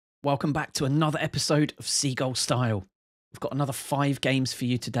Welcome back to another episode of Seagull Style. We've got another 5 games for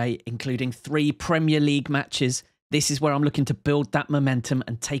you today, including 3 Premier League matches. This is where I'm looking to build that momentum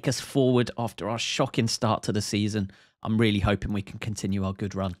and take us forward after our shocking start to the season. I'm really hoping we can continue our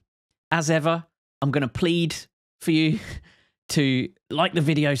good run. As ever, I'm going to plead for you to like the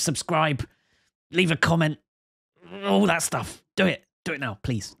video, subscribe, leave a comment, all that stuff. Do it. Do it now,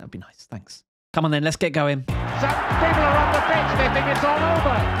 please. That'd be nice. Thanks. Come on then, let's get going. Some people are on the pitch, they think it's all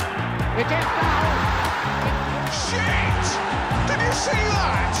over. It is now. Shit! Did you see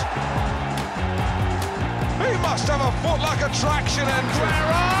that? He must have a foot like a traction engine.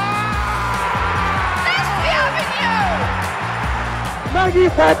 That's the avenue! Maggie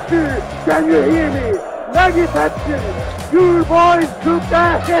Thatcher, can you hear me? Maggie Thatcher, you boys took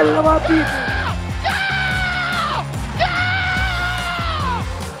the hell of a beating.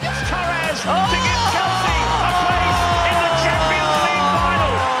 To give Chelsea a place in the Champions League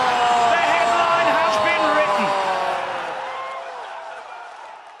final. The headline has been written.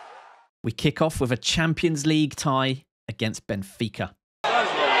 We kick off with a Champions League tie against Benfica.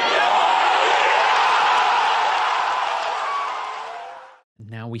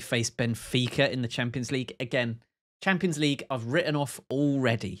 Now we face Benfica in the Champions League. Again, Champions League I've written off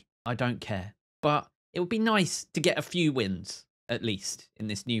already. I don't care. But it would be nice to get a few wins, at least, in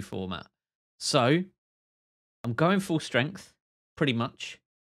this new format. So, I'm going full strength, pretty much.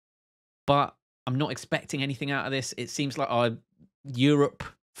 But I'm not expecting anything out of this. It seems like our Europe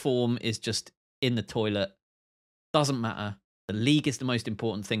form is just in the toilet. Doesn't matter. The league is the most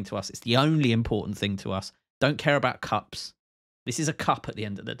important thing to us. It's the only important thing to us. Don't care about cups. This is a cup at the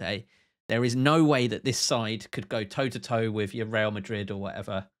end of the day. There is no way that this side could go toe-to-toe with your Real Madrid or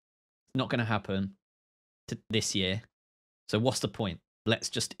whatever. It's not going to happen this year. So what's the point?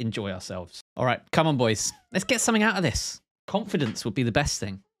 Let's just enjoy ourselves. All right, come on, boys. Let's get something out of this. Confidence would be the best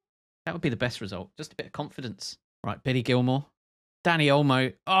thing. That would be the best result. Just a bit of confidence. Right, Billy Gilmore. Danny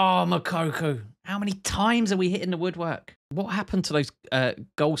Olmo. Oh, Makoko. How many times are we hitting the woodwork? What happened to those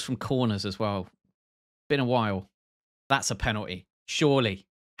goals from corners as well? Been a while. That's a penalty. Surely.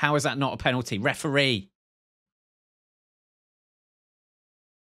 How is that not a penalty? Referee.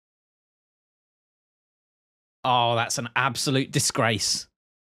 Oh, that's an absolute disgrace.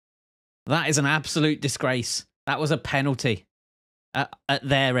 That is an absolute disgrace. That was a penalty at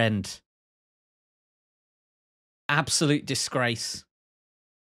their end. Absolute disgrace.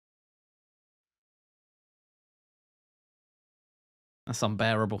 That's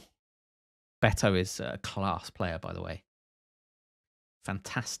unbearable. Beto is a class player, by the way.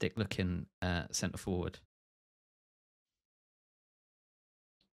 Fantastic looking centre forward.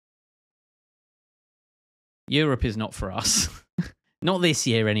 Europe is not for us. Not this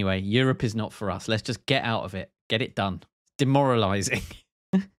year anyway. Europe is not for us. Let's just get out of it. Get it done. Demoralising.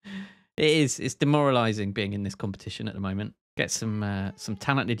 It is. It's demoralising being in this competition at the moment. Get some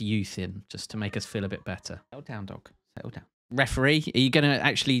talented youth in just to make us feel a bit better. Settle down, dog. Settle down. Referee, are you going to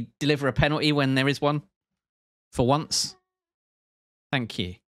actually deliver a penalty when there is one? For once? Thank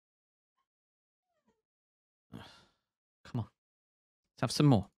you. Come on. Let's have some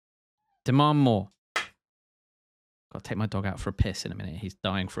more. Demand more. Got to take my dog out for a piss in a minute. He's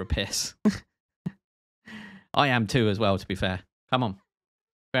dying for a piss. I am too as well, to be fair. Come on.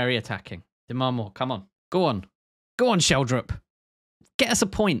 Very attacking. Demand more. Come on. Go on. Go on, Sheldrup. Get us a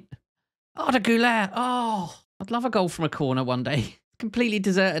point. Oh, the Goulart. Oh, I'd love a goal from a corner one day. Completely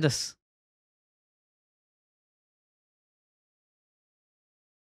deserted us.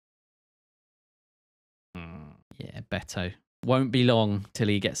 Yeah, Beto. Won't be long till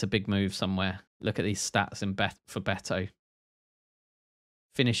he gets a big move somewhere. Look at these stats for Beto.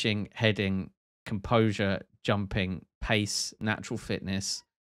 Finishing, heading, composure, jumping, pace, natural fitness,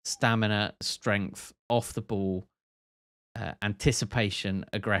 stamina, strength, off the ball, anticipation,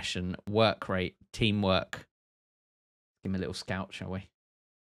 aggression, work rate, teamwork. Give him a little scout, shall we?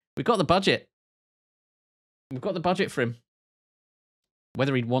 We've got the budget. We've got the budget for him.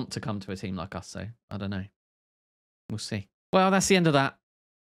 Whether he'd want to come to a team like us, though, I don't know. We'll see. Well, that's the end of that.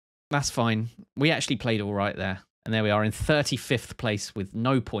 That's fine. We actually played all right there. And there we are in 35th place with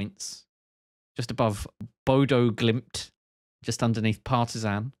no points. Just above Bodo Glimt. Just underneath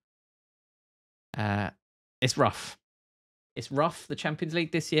Partizan. It's rough. It's rough, the Champions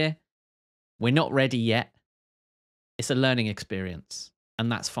League this year. We're not ready yet. It's a learning experience. And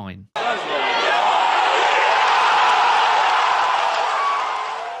that's fine.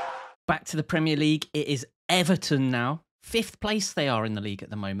 Back to the Premier League. It is Everton now. 5th place they are in the league at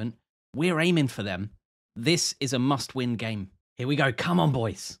the moment. We're aiming for them. This is a must-win game. Here we go. Come on,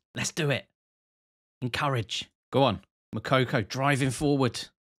 boys. Let's do it. Encourage. Go on. Makoko driving forward.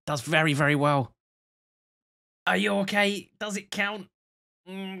 Does very, very well. Are you okay? Does it count?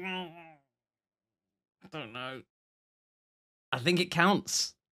 I don't know. I think it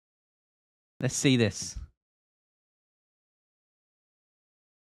counts. Let's see this.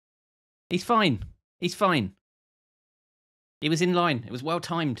 He's fine. He's fine. He was in line. It was well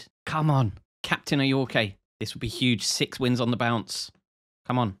timed. Come on. Captain, are you okay? This would be huge. 6 wins on the bounce.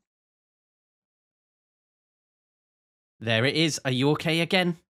 Come on. There it is. Are you okay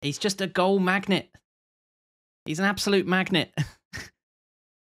again? He's just a goal magnet. He's an absolute magnet.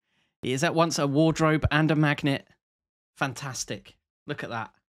 He is at once a wardrobe and a magnet. Fantastic. Look at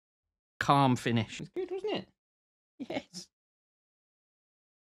that. Calm finish. It's good, wasn't it? Yes.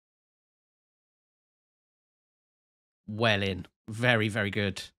 Well in. Very, very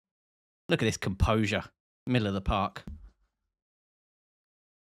good. Look at this composure. Middle of the park.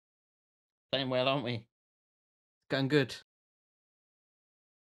 Playing well, aren't we? Going good.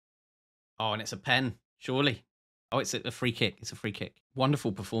 Oh, and it's a pen, surely. Oh, it's a free kick. It's a free kick.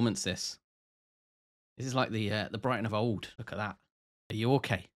 Wonderful performance, this. This is like the Brighton of old. Look at that. Are you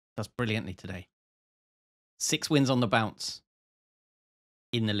okay? Does brilliantly today. 6 wins on the bounce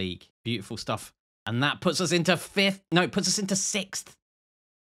in the league. Beautiful stuff. And that puts us into 5th. No, it puts us into 6th.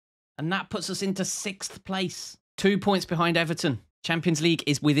 And that puts us into 6th place. 2 points behind Everton. Champions League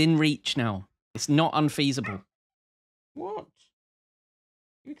is within reach now. It's not unfeasible. What?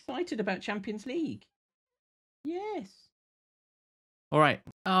 You excited about Champions League? Yes. All right.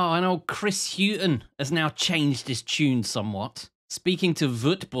 Oh, and old Chris Hughton has now changed his tune somewhat. Speaking to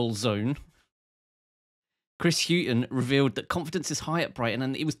Football Zone, Chris Hughton revealed that confidence is high at Brighton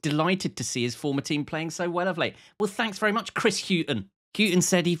and he was delighted to see his former team playing so well of late. Well, thanks very much, Chris Hughton. Hughton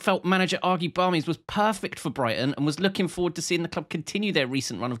said he felt manager Argy Barnes was perfect for Brighton and was looking forward to seeing the club continue their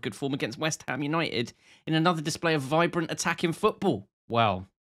recent run of good form against West Ham United in another display of vibrant attacking football. Well,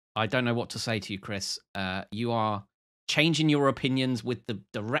 I don't know what to say to you, Chris. You are changing your opinions with the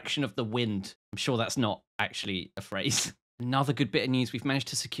direction of the wind. I'm sure that's not actually a phrase. Another good bit of news. We've managed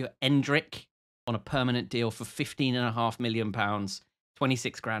to secure Endrick on a permanent deal for £15.5 million,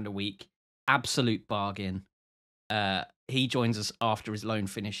 26 grand a week. Absolute bargain. He joins us after his loan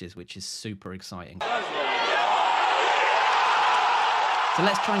finishes, which is super exciting. So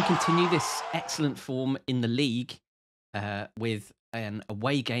let's try and continue this excellent form in the league with an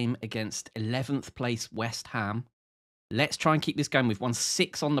away game against 11th place West Ham. Let's try and keep this going. We've won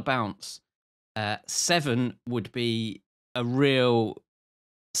 6 on the bounce. 7 would be a real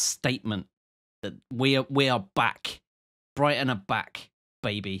statement that we are back. Brighton are back,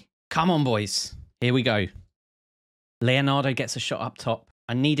 baby. Come on, boys. Here we go. Leonardo gets a shot up top.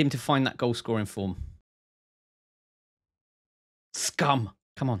 I need him to find that goal-scoring form. Scum.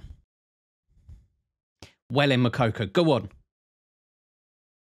 Come on. Well in, Makoko. Go on.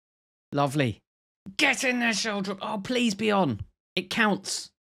 Lovely. Get in there, shoulder. Oh, please be on. It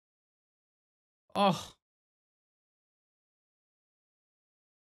counts. Oh.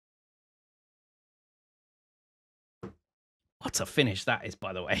 What a finish that is,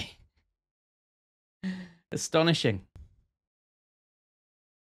 by the way. Astonishing.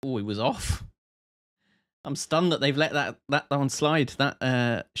 Oh, he was off. I'm stunned that they've let that one slide.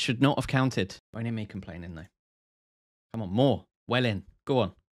 That should not have counted. Only me complaining, though. Come on, more. Well in. Go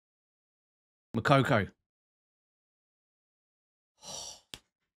on. Makoko. Oh,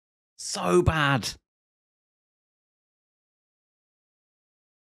 so bad.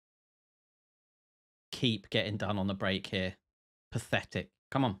 Keep getting done on the break here. Pathetic.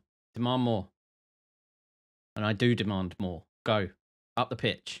 Come on. Demand more. And I do demand more. Go. Up the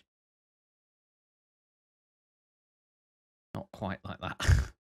pitch. Not quite like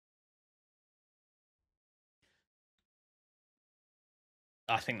that.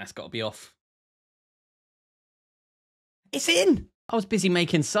 I think that's got to be off. It's in! I was busy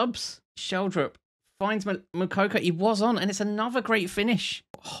making subs. Sheldrup finds Makoko. He was on, and it's another great finish.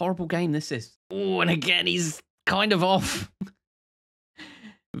 What a horrible game this is. Oh, and again, he's kind of off.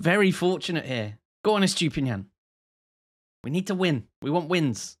 Very fortunate here. Go on, Estupinian. We need to win. We want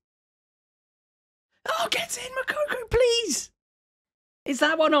wins. Oh, get in, Makoko, please. Is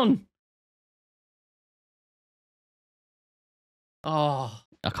that one on? Oh,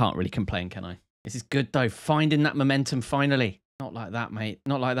 I can't really complain, can I? This is good, though. Finding that momentum finally. Not like that, mate.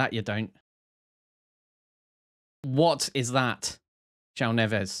 Not like that, you don't. What is that, João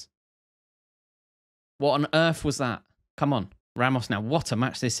Neves? What on earth was that? Come on. Ramos now. What a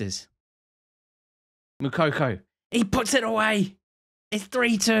match this is. Makoko. He puts it away. It's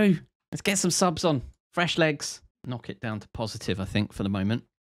 3-2. Let's get some subs on. Fresh legs. Knock it down to positive, I think, for the moment.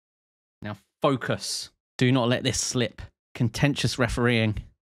 Now, focus. Do not let this slip. Contentious refereeing.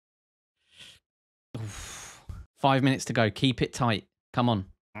 5 minutes to go. Keep it tight. Come on.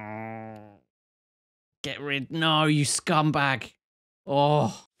 Get rid. No, you scumbag.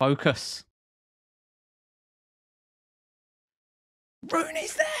 Oh, focus.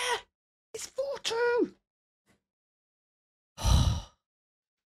 Rooney's there. It's 4-2.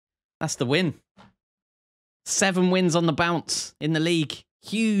 That's the win. 7 wins on the bounce in the league.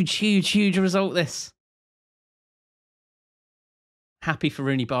 Huge, huge, huge result, this. Happy for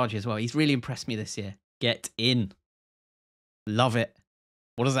Rooney Bargy as well. He's really impressed me this year. Get in. Love it.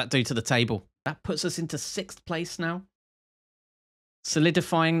 What does that do to the table? That puts us into 6th place now.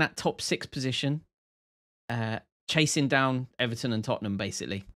 Solidifying that top 6 position. Chasing down Everton and Tottenham,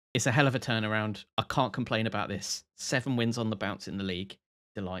 basically. It's a hell of a turnaround. I can't complain about this. 7 wins on the bounce in the league.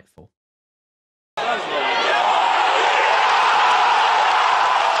 Delightful.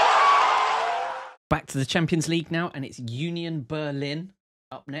 Back to the Champions League now, and it's Union Berlin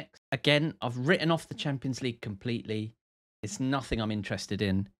up next. Again, I've written off the Champions League completely. It's nothing I'm interested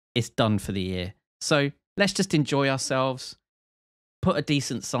in. It's done for the year. So let's just enjoy ourselves, put a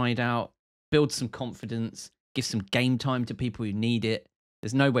decent side out, build some confidence, give some game time to people who need it.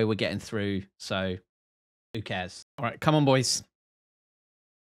 There's no way we're getting through, so who cares? All right, come on, boys.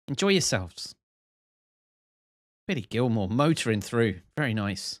 Enjoy yourselves. Billy Gilmore motoring through. Very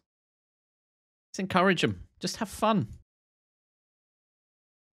nice. Let's encourage them. Just have fun.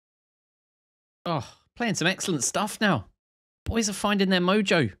 Oh, playing some excellent stuff now. Boys are finding their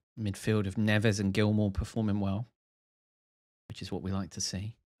mojo. Midfield of Neves and Gilmore performing well, which is what we like to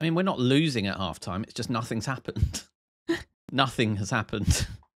see. I mean, we're not losing at halftime. It's just nothing's happened. Nothing has happened,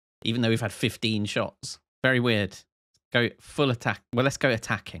 even though we've had 15 shots. Very weird. Go full attack. Well, let's go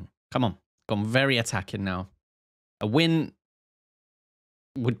attacking. Come on. Gone very attacking now. A win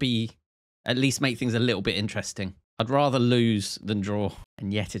would be at least make things a little bit interesting. I'd rather lose than draw.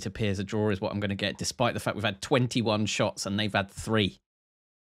 And yet it appears a draw is what I'm going to get, despite the fact we've had 21 shots and they've had 3.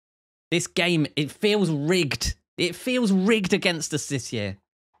 This game, it feels rigged. It feels rigged against us this year.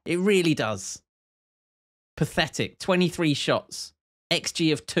 It really does. Pathetic. 23 shots.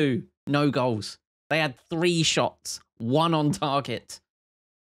 XG of 2. No goals. They had 3 shots. 1 on target.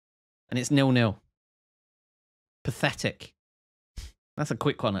 And it's 0-0. Pathetic. That's a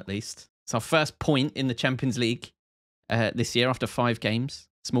quick one, at least. It's our first point in the Champions League this year after 5 games.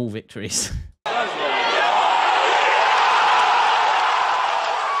 Small victories.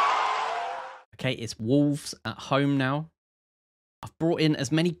 Okay, it's Wolves at home now. I've brought in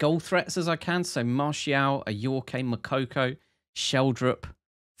as many goal threats as I can. So Martial, Ayorke, Makoko, Sheldrup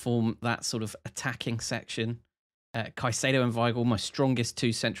form that sort of attacking section. Caicedo and Weigl, my strongest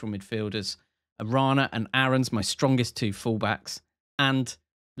 2 central midfielders. Arana and Aarons, my strongest 2 fullbacks. And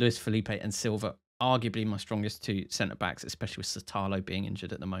Luis Felipe and Silva, arguably my strongest 2 centre-backs, especially with Satalo being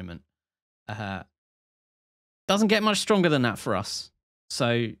injured at the moment. Doesn't get much stronger than that for us.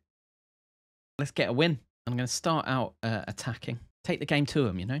 So let's get a win. I'm going to start out attacking. Take the game to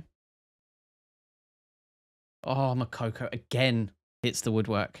them, you know? Oh, Makoko again hits the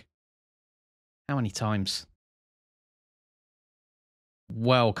woodwork. How many times?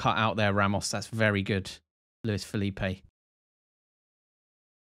 Well cut out there, Ramos. That's very good. Luis Felipe.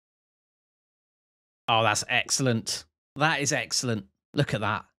 Oh, that's excellent. That is excellent. Look at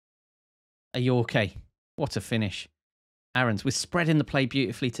that. Ayorke. What a finish. Aarons, we're spreading the play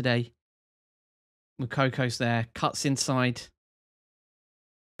beautifully today. Mukoko's there. Cuts inside.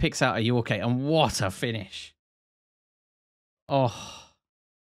 Picks out Ayorke. And what a finish. Oh,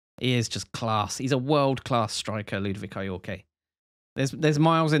 he is just class. He's a world-class striker, Ludovic Ayorke. There's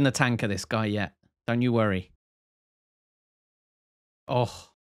miles in the tank of this guy yet. Don't you worry. Oh.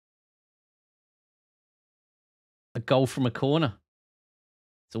 A goal from a corner.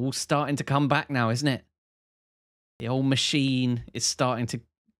 It's all starting to come back now, isn't it? The old machine is starting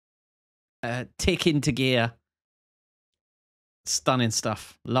to tick into gear. Stunning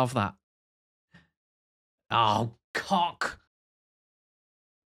stuff. Love that. Oh, cock.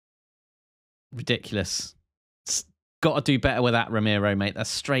 Ridiculous. Got to do better with that, Ramiro, mate. That's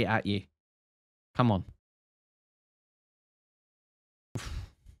straight at you. Come on.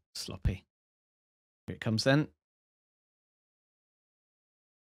 Sloppy. Here it comes then.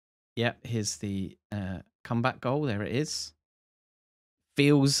 Yep, here's the comeback goal. There it is.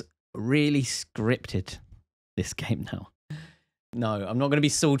 Feels really scripted, this game now. No, I'm not going to be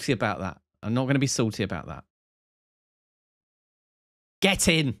salty about that. I'm not going to be salty about that. Get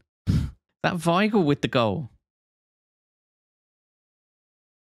in. That Weigl with the goal.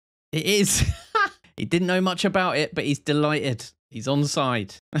 It is. He didn't know much about it, but he's delighted. He's on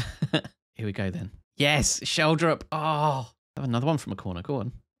side. Here we go then. Yes, Sheldrup. Oh, have another one from a corner. Go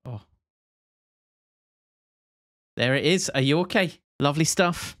on. Oh. There it is. Are you okay? Lovely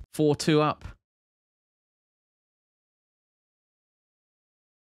stuff. 4-2 up.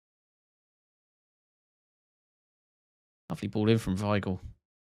 Lovely ball in from Weigl.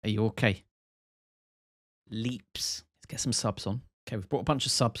 Are you okay? Leaps. Let's get some subs on. Okay, we've brought a bunch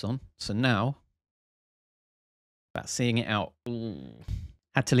of subs on. So now, about seeing it out. Ooh.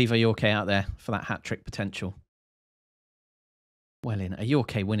 Had to leave Are you okay out there for that hat-trick potential. Well in. Are you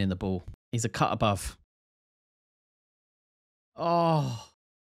okay winning the ball? He's a cut above. Oh.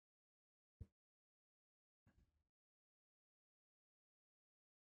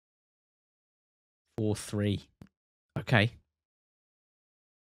 Four, 3. Okay.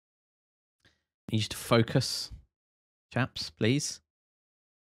 Need you to focus, chaps, please.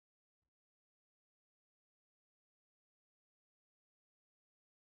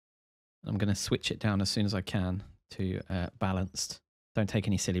 I'm going to switch it down as soon as I can to balanced. Don't take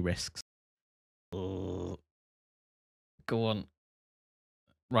any silly risks. Go on.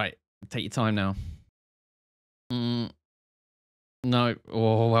 Right, take your time now. No.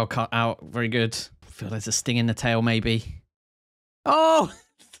 Oh, well cut out. Very good. I feel there's a sting in the tail, maybe. Oh!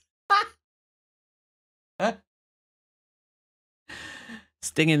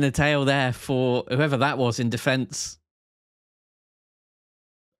 Sting in the tail there for whoever that was in defence.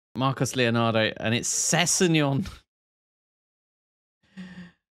 Marcos Leonardo, and it's Sessegnon.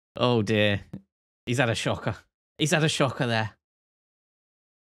 Oh dear. He's had a shocker. He's had a shocker there.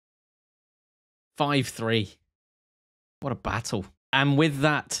 5-3. What a battle. And with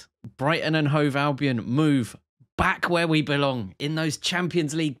that, Brighton and Hove Albion move back where we belong, in those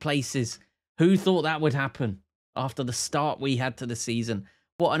Champions League places. Who thought that would happen after the start we had to the season?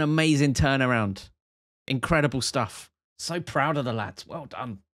 What an amazing turnaround. Incredible stuff. So proud of the lads. Well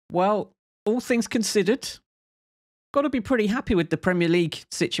done. Well, all things considered, got to be pretty happy with the Premier League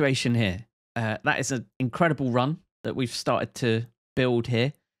situation here. That is an incredible run that we've started to build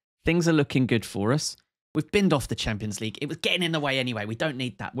here. Things are looking good for us. We've binned off the Champions League. It was getting in the way anyway. We don't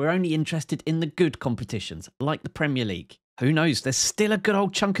need that. We're only interested in the good competitions, like the Premier League. Who knows? There's still a good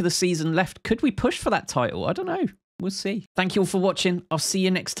old chunk of the season left. Could we push for that title? I don't know. We'll see. Thank you all for watching. I'll see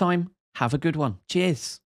you next time. Have a good one. Cheers.